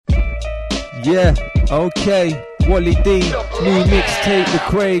Yeah, okay. Wally D, new mixtape with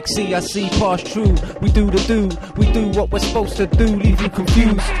Craig, CIC pass true. We do what we're supposed to do, leave you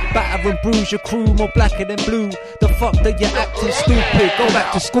confused. Batter and bruise your crew, more blacker than blue. The fuck that you're acting stupid, go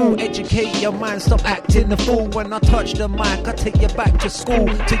back to school. Educate your mind, stop acting the fool. When I touch the mic, I take you back to school.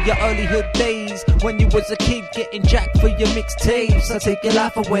 To your early hood days, when you was a kid getting jacked for your mixtapes. I take your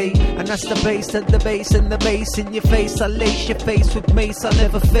life away, and that's the bass and the bass and the bass in your face. I lace your face with mace, I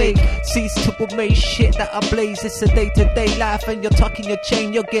never fake. Cease to amaze shit that I blaze. It's a day-to-day life and you're tucking your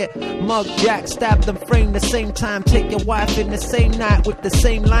chain. You'll get mugged, jacked, stabbed and framed the same time. Take your wife in the same night with the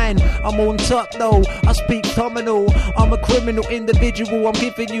same line. I'm on top though, I speak terminal. I'm a criminal individual, I'm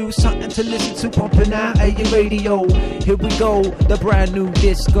giving you something to listen to, pumping out at your radio. Here we go, the brand new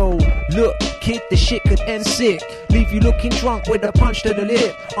disco. Look, kid, the shit could end sick. Leave you looking drunk with a punch to the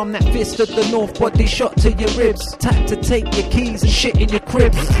lip. I'm that fist of the north, body shot to your ribs. Time to take your keys and shit in your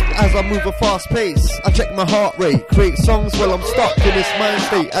cribs. As I move a fast pace, I check my heart rate. Create songs while I'm stuck in this mind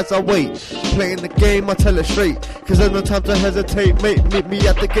state. As I wait, playing the game, I tell it straight. Cause there's no time to hesitate, mate. Meet me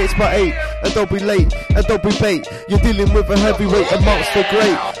at the gates by 8. And don't be late, and don't be bait. You're dealing with a heavyweight amongst the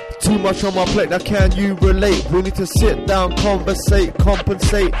great. Too much on my plate, now can you relate? We need to sit down, conversate,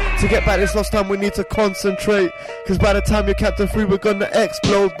 compensate. To get back this lost time, we need to concentrate. Cause by the time you're Captain 3, we're gonna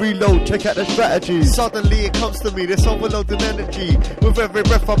explode, reload, check out the strategy. Suddenly it comes to me, this overloading energy. With every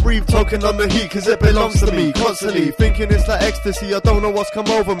breath I breathe, talking on the heat, cause it belongs to me. Constantly thinking it's like ecstasy, I don't know what's come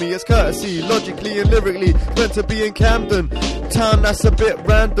over me. It's courtesy, logically and lyrically, meant to be in Camden. Town that's a bit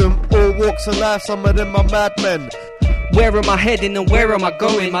random, all walks of life, some of them are madmen. Where am I heading and where am I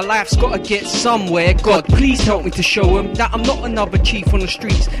going? My life's gotta get somewhere. God, please help me to show them that I'm not another chief on the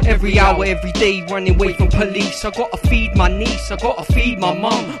streets. Every hour, every day, running away from police. I gotta feed my niece, I gotta feed my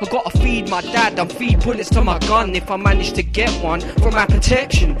mum, I gotta feed my dad, and feed bullets to my gun if I manage to get one for my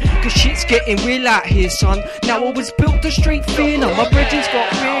protection. Cause shit's getting real out here, son. Now I was built to straight fear, now my brethren's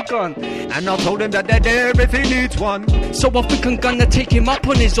got a rear gun. And I told him that they're there if he needs one. So I think I'm gonna take him up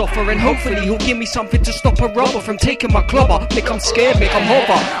on his offer, and hopefully he'll give me something to stop a robber from taking my clubber. Make them scared, make them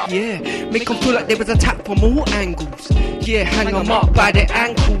hover. Yeah, make them feel like they was attacked from all angles. Yeah, hang them up by their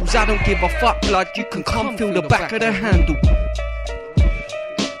ankles. I don't give a fuck, blood, you can come feel the back of the handle.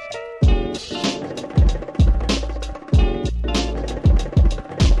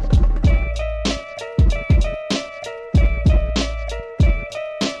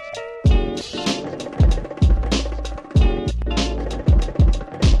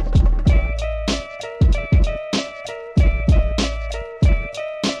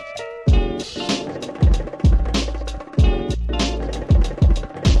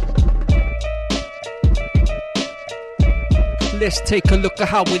 Let's take a look at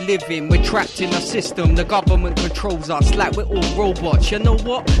how we're living. We're trapped in a system, the government controls us like we're all robots. You know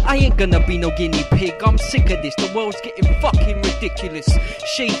what? I ain't gonna be no guinea pig. I'm sick of this, the world's getting fucking ridiculous.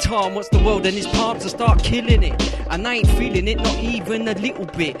 Shaitan wants the world and his palms to start killing it, and I ain't feeling it, not even a little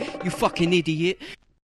bit. You fucking idiot.